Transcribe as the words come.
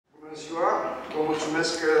ziua! Vă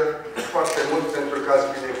mulțumesc foarte mult pentru că ați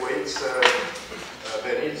binevoit să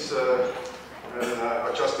veniți în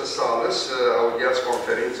această sală, să audiați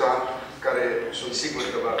conferința, care sunt sigur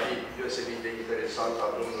că va fi deosebit de interesantă,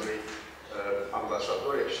 a domnului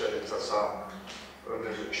ambasador, excelența sa,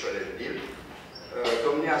 Ömür Şölendil.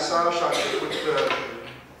 Domnia sa și-a început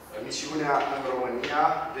misiunea în România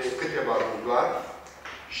de câteva luni doar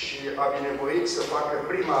și a binevoit să facă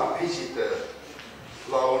prima vizită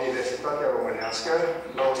la Universitatea Românească,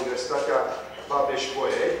 la Universitatea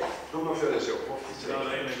Babes-Bolyai. Domnul Fereziu, poftiți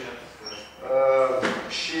aici.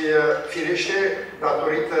 Și firește,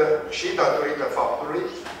 datorită faptului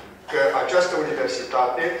că această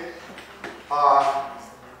universitate a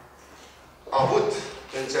avut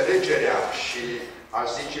înțelegerea și, aș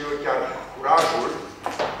zice eu, chiar curajul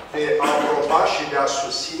de a aproba și de a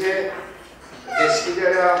susține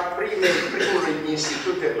deschiderea primului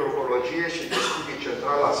Institut de Turcologie și de Studii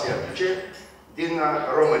Central-Asiatice din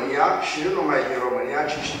România și nu numai din România,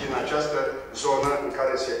 ci și din această zonă în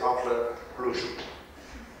care se află Clujul.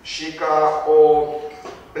 Și ca o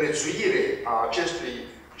prețuire a acestui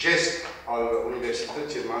gest al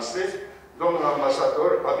universității noastre, domnul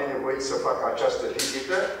ambasador a binevoit să facă această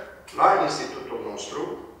vizită la institutul nostru,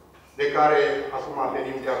 de care acum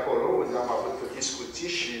venim de acolo, unde am avut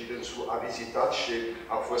discuții și dânsul a vizitat și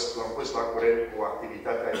l-am pus la curent cu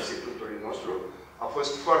activitatea institutului nostru. A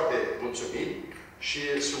fost foarte mulțumit și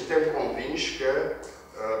suntem convinși că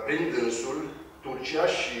prin dânsul Turcia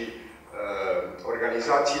și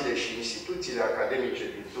organizațiile și instituțiile academice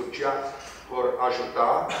din Turcia vor ajuta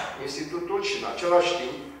institutul și în același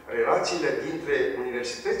timp relațiile dintre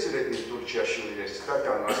universitățile din Turcia și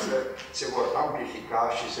universitatea noastră se vor amplifica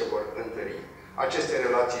și se vor întări. Aceste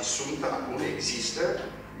relații sunt, acum există,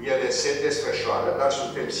 ele se desfășoară, dar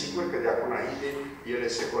suntem siguri că de acum înainte ele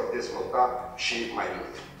se vor dezvolta și mai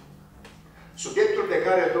mult. Subiectul pe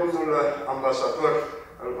care domnul ambasador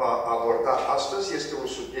îl va aborda astăzi este un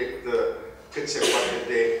subiect cât se poate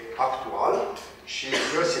de actual și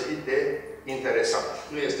deosebit de interesant.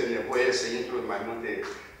 Nu este nevoie să intru în mai multe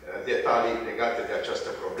detalii legate de această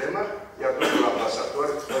problemă, iar domnul ambasador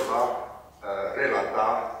îl va relata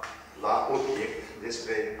la obiect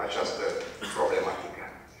despre această problematică.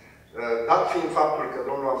 Dat fiind faptul că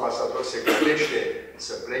domnul ambasador se gândește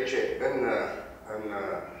să plece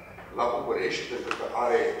la București, pentru că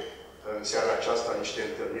are în seara aceasta niște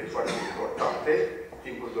întâlniri foarte importante,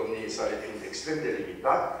 timpul domniei sale fiind extrem de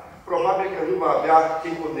limitat, probabil că nu va avea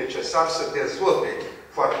timpul necesar să dezvolte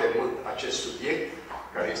foarte mult acest subiect,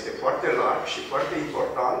 care este foarte larg și foarte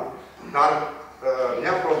important, dar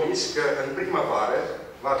ne-a promis că în primăvară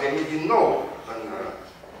va veni din nou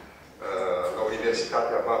la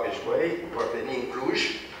Universitatea Babeş-Bolyai, va veni în Cluj,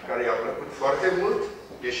 care i-a plăcut foarte mult,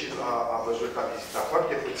 deși a vizitat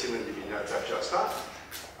foarte puțin în dimineața aceasta.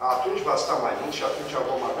 Atunci va sta mai mult și atunci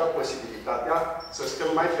vom avea posibilitatea să stăm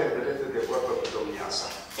mai pendelete de vorbă cu domnia sa.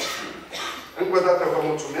 Încă o dată vă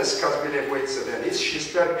mulțumesc că ați binevoit să veniți și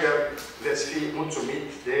sper că veți fi mulțumit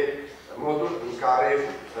de modul în care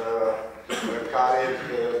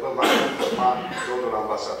vă va informa domnul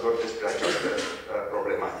ambasador despre această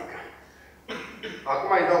problematică.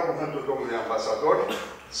 Acum îi dau cuvântul domnului ambasador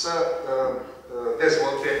să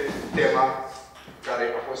dezvolte tema care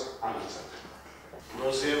a fost anunțată.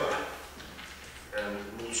 Bună ziua! And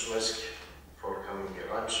mulțumesc for coming here.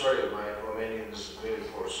 I'm sorry, my Romanian is very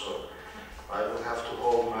poor, so I will have to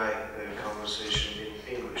hold my conversation in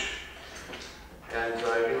English. And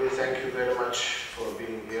I really thank you very much for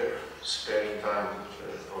being here, sparing time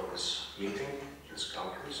for this meeting, this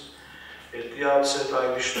conference. At the outset, I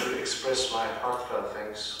wish to express my heartfelt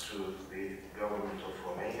thanks to the government of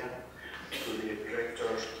Romania, to the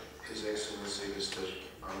Rector, His Excellency Mr.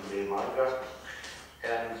 Andrei Marga,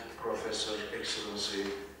 and Professor Excellency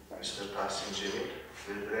Mr. Tahsin Cemil,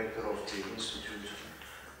 the Director of the Institute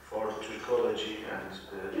for Turcologie and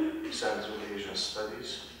Central Asian Studies,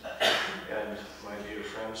 and my dear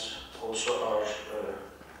friends, also our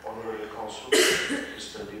Honorary Consul,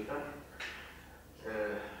 Mr. Dita.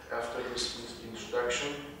 After this introduction,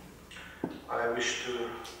 I wish to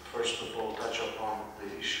first of all touch upon the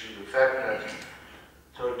issue, the fact that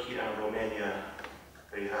Turkey and Romania,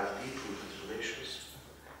 they have deep-rooted relations,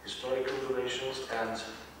 historical relations, and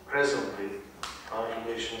presently our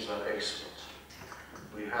relations are excellent.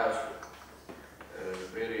 We have a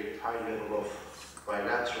very high level of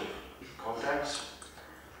bilateral contacts.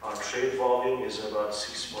 Our trade volume is about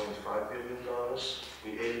 $6.5 billion.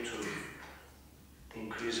 We aim to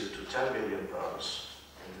increase it to $10 billion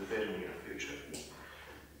in the very near future.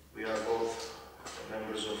 We are both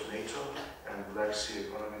members of NATO and Black Sea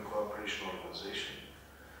Economic Cooperation Organization.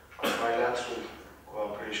 Our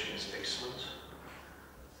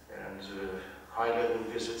and high-level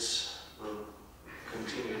visits will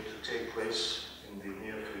continue to take place in the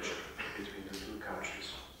near future between the two countries.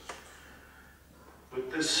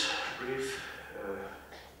 With this brief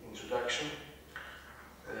introduction,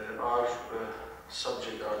 our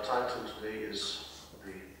title today is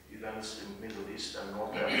the events in Middle East and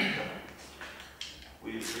North Africa.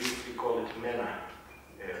 We briefly call it MENA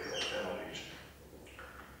area, MENA region.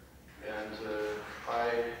 And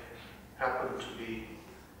I happen to be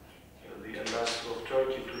the ambassador of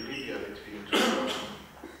Turkey to Libya between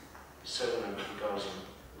 2007 and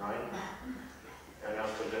 2009. And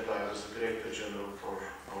after that I was the Director General for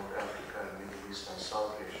North Africa and Middle East and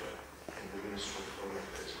South Asia in the Ministry of Foreign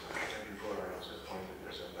Affairs. And before I was appointed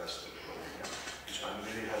as ambassador to Romania, which I'm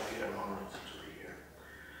very happy and honored to be here.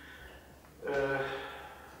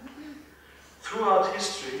 Throughout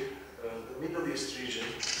history, the Middle East region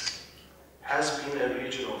has been a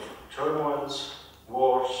region of turmoils,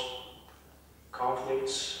 wars,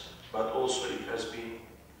 conflicts, but also it has been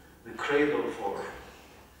the cradle for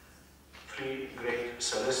three great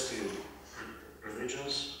celestial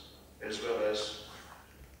religions, as well as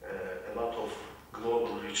a lot of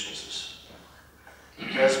global richnesses.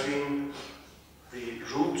 It has been the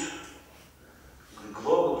route, the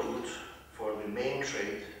global route for the main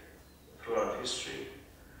trade throughout history.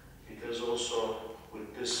 It has also,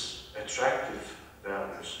 with this attractive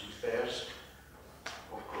values it bears,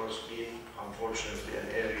 of course, been unfortunately an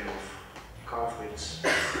area of conflicts,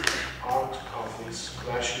 armed conflicts,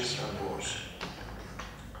 clashes and wars.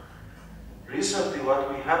 Recently, what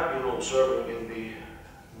we have been observing in the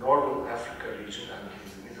Northern Africa region and in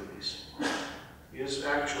the Middle East is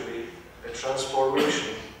actually a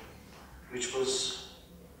transformation which was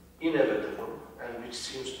inevitable and which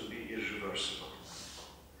seems to be irreversible.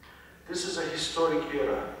 This is a historic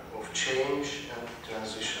era of change and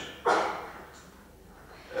transition.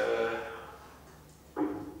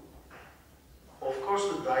 Of course,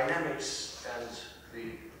 the dynamics and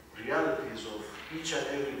the realities of each and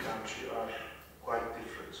every country are quite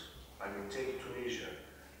different. I mean, take Tunisia,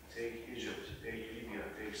 take Egypt, take Libya,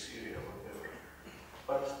 take Syria, whatever.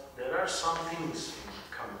 But there are some things in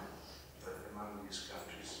common among these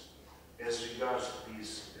countries as regards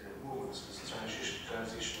these movements, these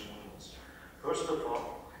transition movements. First of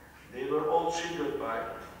all, they were all triggered by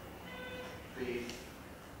the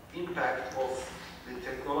impact of the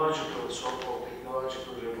technological, so-called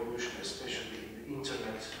technological revolution, especially in the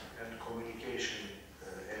internet and communication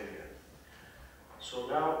area. So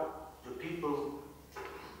now the peoples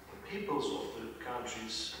of the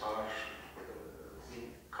countries are in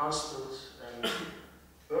constant and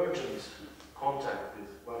urgent contact with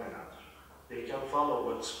one another. They can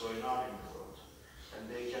follow what's going on in the world, and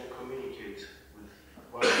they can communicate with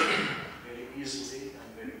one another very easily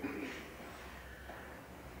and very quickly.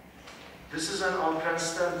 This is an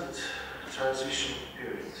unprecedented transition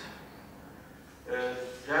period.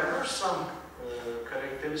 There were some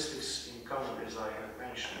characteristics in common, as I have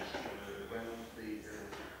mentioned, when the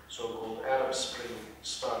so-called Arab Spring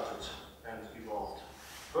started and evolved.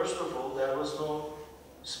 First of all, there was no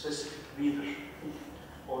specific leader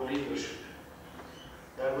or leadership.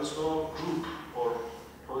 There was no group or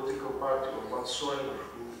political party or whatsoever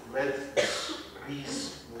who led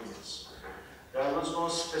these movements. There was no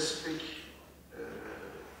specific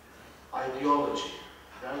ideology.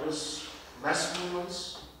 There was mass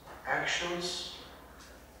movements, actions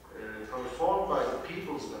performed by the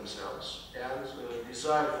peoples themselves, and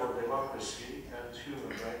desire for democracy and human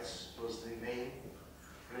rights was the main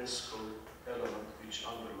principal element which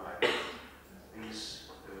underlied these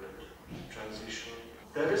transition.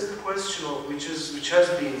 There is the question of which has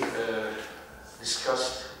been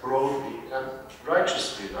discussed broadly and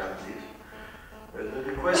righteously, I believe,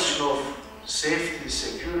 the question of safety,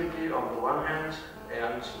 security on the one hand,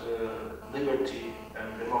 and liberty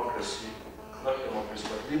and democracy, not democracy,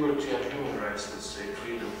 but liberty and human rights, let's say,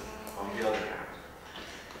 freedom on the other hand.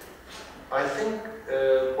 I think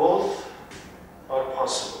both are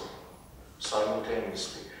possible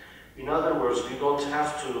simultaneously. In other words, we don't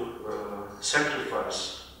have to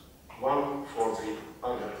sacrifice one for the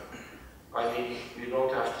other. I mean, we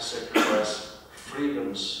don't have to sacrifice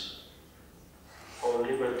freedoms or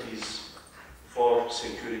liberties for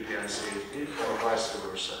security and safety, or vice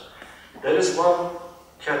versa. There is one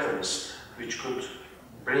catalyst which could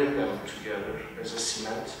bring them together as a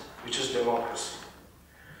cement, which is democracy.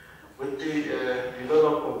 With the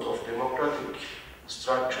development of democratic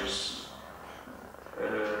structures,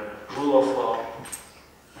 rule of law,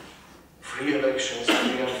 free elections,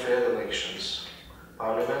 free and fair elections,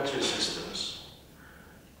 parliamentary systems,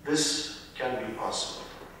 this can be possible.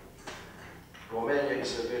 Romania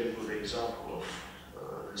is a very good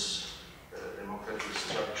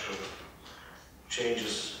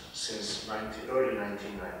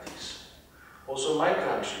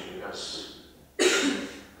has in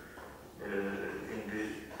the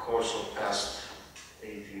course of past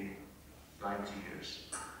 80, 90 years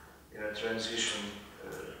in a transition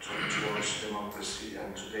towards democracy,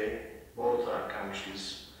 and today both our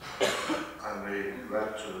countries, I'm very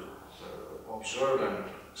glad to observe and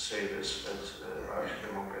say this, that are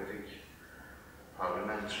democratic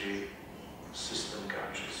parliamentary system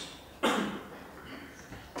countries.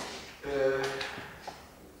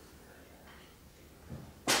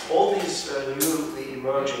 All these newly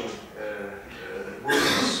emerging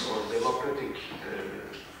movements or democratic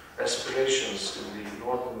aspirations in the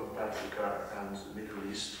Northern Africa and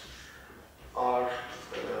Middle East are,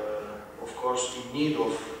 of course, in need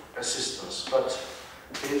of assistance, but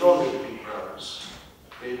they don't need big brothers.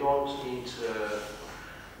 They don't need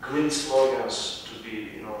great slogans to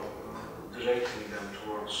be, directing them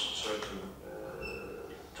towards certain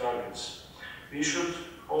targets. We should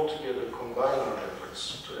altogether combine our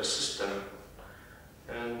efforts to assist them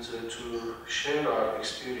and to share our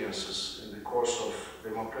experiences in the course of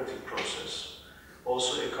democratic process,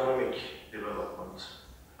 also economic development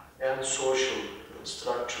and social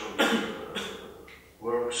structural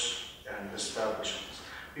works and establishments.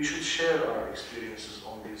 We should share our experiences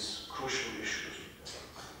on these crucial issues.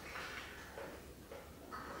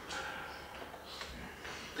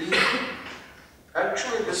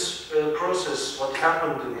 Actually, this process, what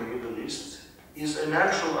happened in the Middle East, is a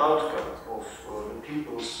natural outcome of the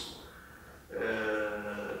peoples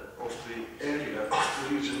of the area, of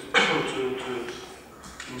the region,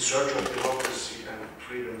 in search of democracy and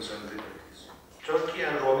freedoms and liberties. Turkey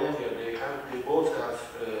and Romania, they both have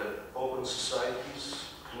open societies,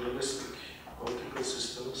 pluralistic political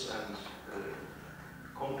systems, and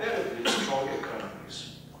comparatively strong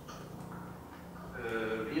economies.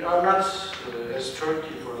 We are not, as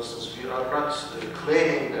Turkey, for instance, we are not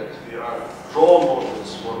claiming that we are role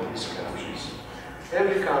models for these countries.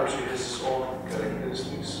 Every country has its own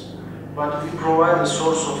characteristics, but we provide a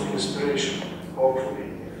source of inspiration,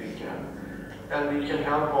 hopefully, if we can. And we can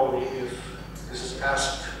help only if this is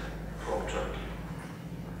asked from Turkey.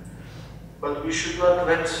 But we should not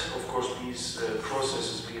let, of course, these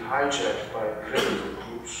processes be hijacked by radical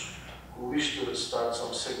groups who wish to start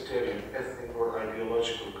some sectarian, ethnic or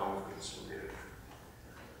ideological conflicts in the area.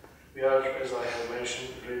 We are, as I have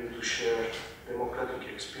mentioned, ready to share democratic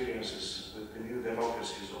experiences with the new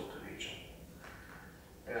democracies of the region.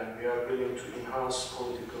 And we are willing to enhance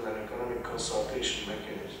political and economic consultation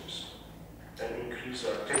mechanisms and increase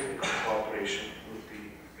our technical cooperation with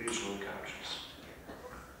the regional countries.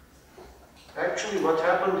 Actually, what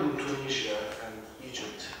happened in Tunisia and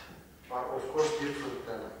Egypt are, of course, different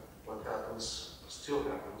than what still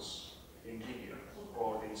happens in Libya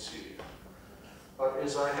or in Syria. But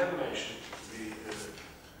as I have mentioned, the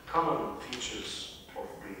common features of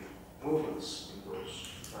the movements in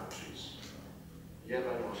those countries, Yemen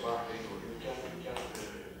or Bahrain, or you can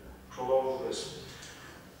prolong the list.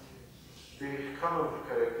 The common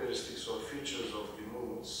characteristics or features of the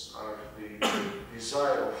movements are the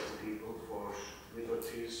desire of the people for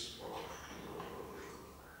liberties, for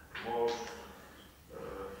more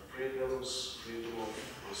freedoms, freedom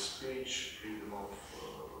of speech, freedom of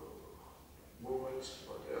movement,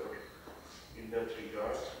 whatever, in that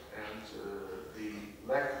regard, and the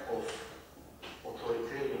lack of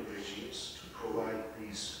authoritarian regimes to provide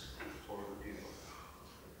these for the people.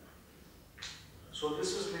 So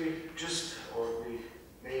this is the gist or the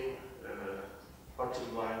main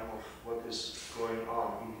bottom line of what is going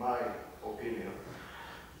on, in my opinion,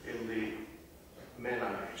 in the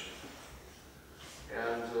MENA region.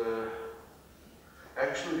 And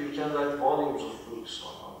actually we can write volumes of books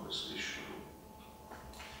on this issue,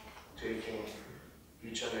 taking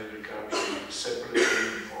each and every country separately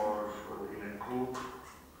or in a group,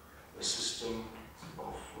 a system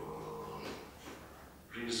of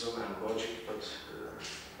reason and logic, but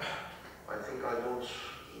I think I don't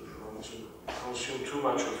want to consume too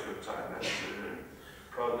much of your time, and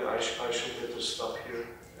probably I should better stop here.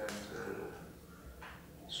 And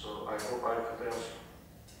so I hope I could have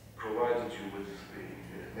provided you with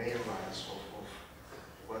the main lines of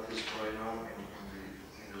what is going on in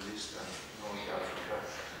the Middle East and North Africa,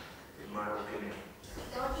 in my opinion.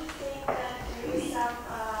 Don't you think that there is some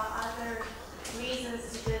other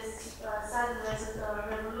reasons to this sudden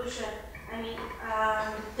revolution? I mean,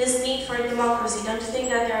 this need for democracy, don't you think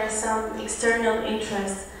that there are some external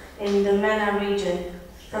interests in the MENA region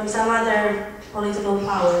from some other political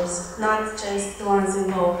powers, not just the ones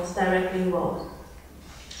involved, directly involved?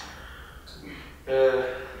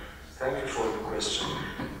 Thank you for the question.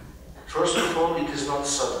 First of all, it is not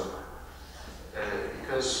sudden,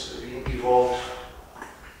 because we evolved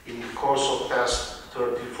in the course of past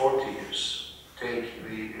 30, 40 years. Take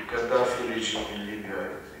the Gaddafi regime in Libya,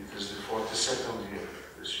 it is the 42nd year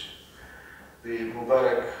this year. The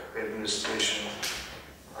Mubarak administration,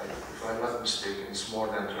 if I'm not mistaken, it's more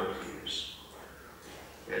than 30 years.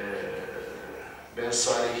 Ben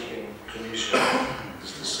Salih in Tunisia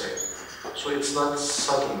is the same. So it's not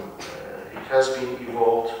sudden. It has been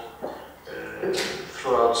evolved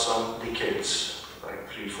throughout some decades, like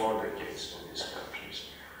 3-4 decades in these countries.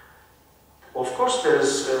 Of course,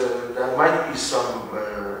 there might be some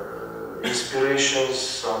inspirations,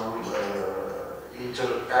 some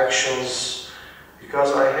interactions,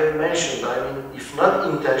 because I have mentioned, I mean, if not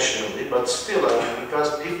intentionally, but still, I mean,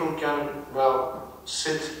 because people can now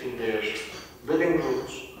sit in their living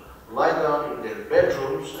rooms, lie down in their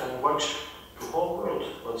bedrooms and watch the whole world,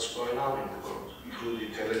 what's going on in the world, through the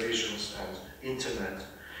televisions and internet,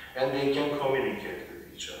 and they can communicate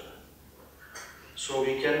with each other. So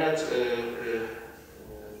we cannot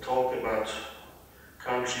talk about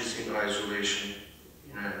countries in isolation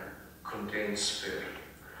in a contained sphere.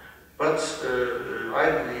 But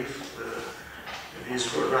I believe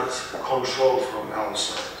these were not controlled from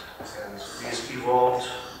outside, and these evolved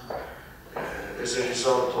as a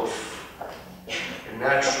result of a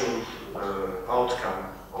natural outcome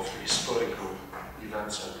of the historical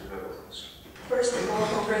events and developments. First of all,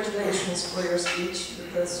 congratulations for your speech.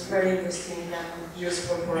 It was very interesting and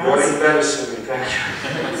useful for us. You're embarrassing me, thank you.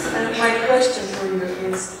 And my question for you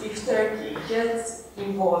is, if Turkey gets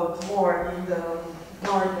involved more in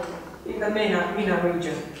the MENA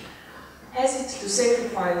region, has it to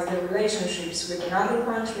sacrifice the relationships with other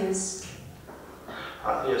countries?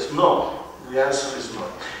 Yes, no. The answer is no.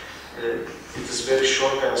 It is a very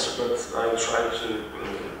short answer, but I will try to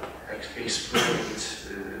explain it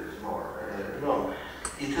more. No,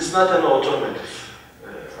 it is not an alternative.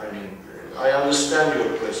 I mean, I understand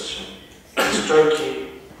your question. Is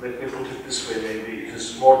Turkey, let me put it this way, maybe it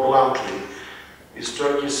is more bluntly, is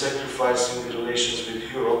Turkey sacrificing the relations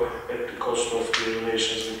with Europe at the cost of the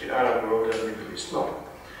relations with the Arab world and Middle East? No.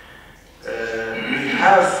 We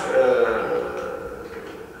have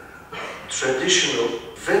traditional,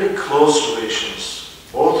 very close relations,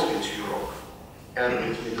 both with Europe and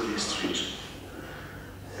with Middle East region.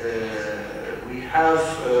 We have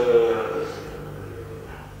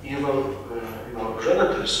even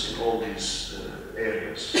relatives in all these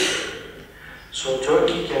areas. So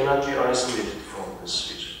Turkey cannot be isolated from this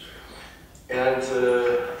region. And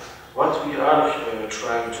what we are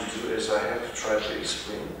trying to do, as I have to try to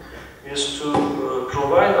explain, is to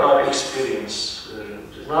provide our experience.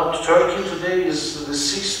 Now, Turkey today is the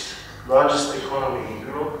 6th largest economy in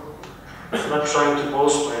Europe. I'm not trying to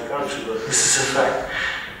boast my country, but this is a fact.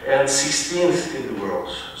 And 16th in the world.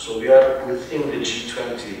 So we are within the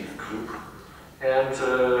G20 group. And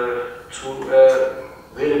to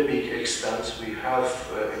a very big extent, we have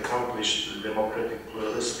accomplished the democratic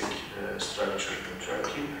pluralistic structure in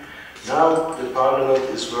Turkey. Now the parliament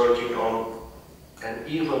is working on an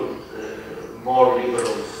even more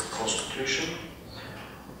liberal constitution.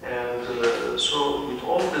 And so with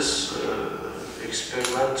all this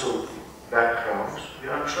experimental background, we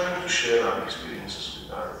are trying to share our experiences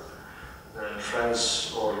with our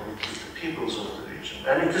friends or with the peoples of the region.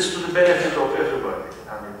 And it is to the benefit of everybody,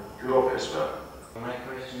 I mean, Europe as well. My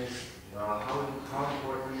question is, how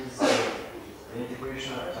important is the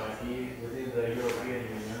integration of Turkey within the European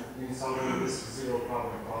Union in solving this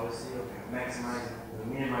zero-problem policy of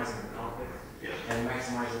minimizing the conflict and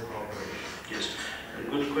maximizing cooperation? Yes, a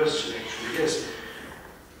good question actually, yes.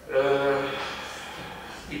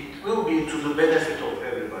 It will be to the benefit of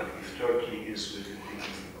everybody if Turkey is within the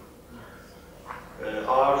EU.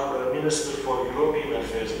 Our Minister for European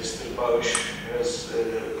Affairs, Mr. Babeş, has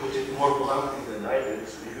put it more bluntly than I did.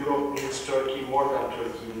 Europe needs Turkey more than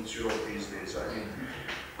Turkey needs Europe these days. I mean,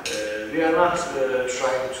 we are not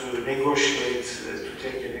trying to negotiate, to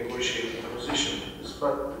take a negotiating position,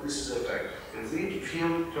 but this is a fact. We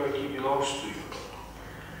feel Turkey belongs to Europe.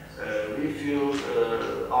 We feel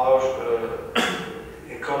our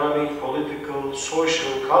economic, political,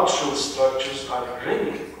 social, cultural structures are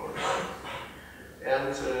ready for it.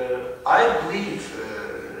 And I believe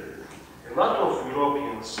a lot of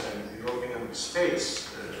Europeans and European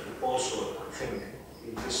states also think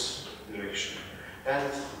in this direction.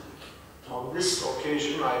 And on this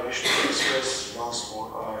occasion, I wish to express once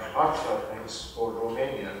more our heartfelt thanks for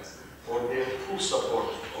Romania for their full support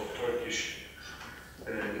of Turkish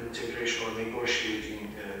integration or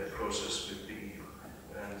negotiating process with the EU.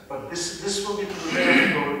 But this will be to the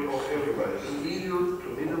benefit of everybody, to the EU, to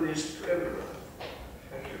Middle East, to everybody.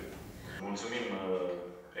 Thank you. Mulțumim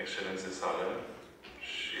excelenței sale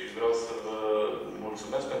și vreau să vă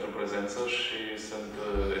mulțumesc pentru prezență și sunt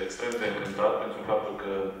extrem de încântat pentru faptul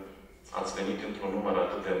că ați venit într-un număr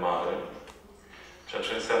atât de mare, ceea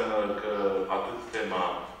ce înseamnă că atât tema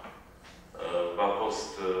a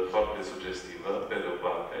fost foarte sugestivă, pe de o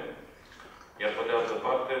parte, iar pe de altă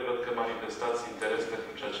parte, văd că manifestați interes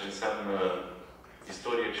pentru ceea ce înseamnă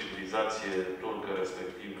istorie, civilizație turcă,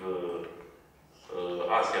 respectiv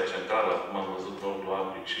Asia Centrală, cum am văzut Nordul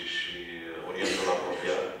Africii și Orientul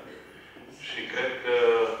Apropiat. Și cred că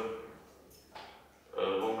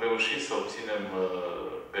vom reuși să obținem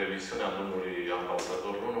permisiunea domnului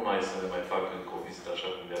ambasador, nu numai să ne mai facă încă o vizită așa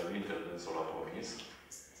cum de-a admite dânsul a promis,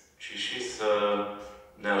 ci și să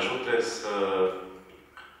ne ajute să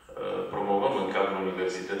promovăm în cadrul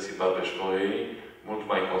Universității Babeş-Bolyai mult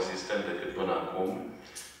mai consistent decât până acum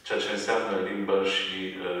ceea ce înseamnă limbă și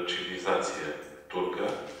civilizație turcă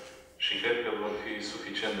și cred că vor fi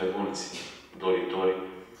suficient de mulți doritori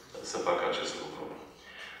să facă acest lucru.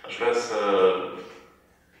 Aș vrea să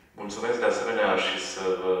mulțumesc de asemenea și să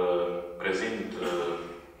vă prezint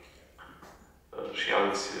și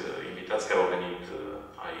alți invitați care au venit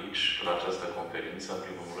aici, în această conferință. În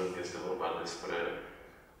primul rând este vorba despre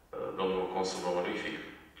domnul consul onorific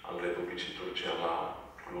al Republicii Turciei la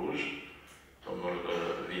Cluj, domnul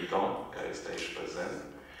Invită, care este aici prezent,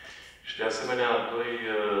 și de asemenea doi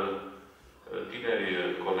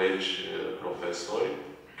tineri colegi profesori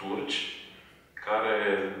turci care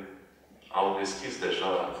au deschis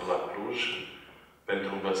deja la Cluj pentru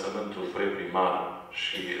învățământul preprimar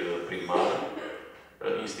și primar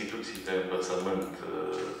instituții de învățământ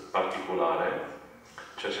particulare,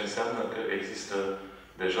 ceea ce înseamnă că există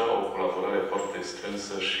deja o colaborare foarte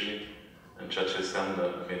strânsă și în ceea ce înseamnă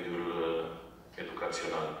mediul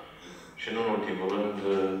educațional. Și nu în ultimul rând,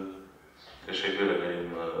 teşekkür ederim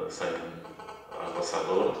Sayın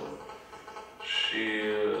Ambasador și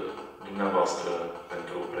dumneavoastră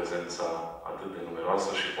pentru prezența atât de numeroasă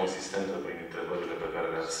și consistentă prin întrebările pe care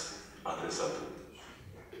le-ați adresat.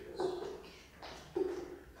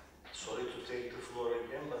 Sorry to take the floor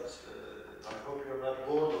again, but I hope you're not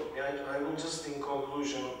bored of me. I will just, in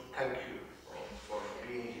conclusion, thank you for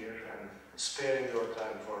being here and sparing your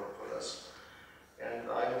time for us. And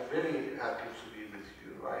I'm very happy to be with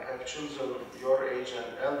you. I have chosen your age and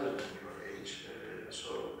elder than your age,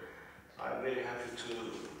 so I'm very happy to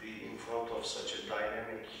be in front of such a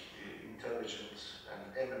dynamic, intelligent, and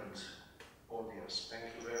eminent audience. Thank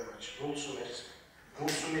you very much. Mulțumesc.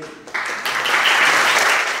 Mulțumim.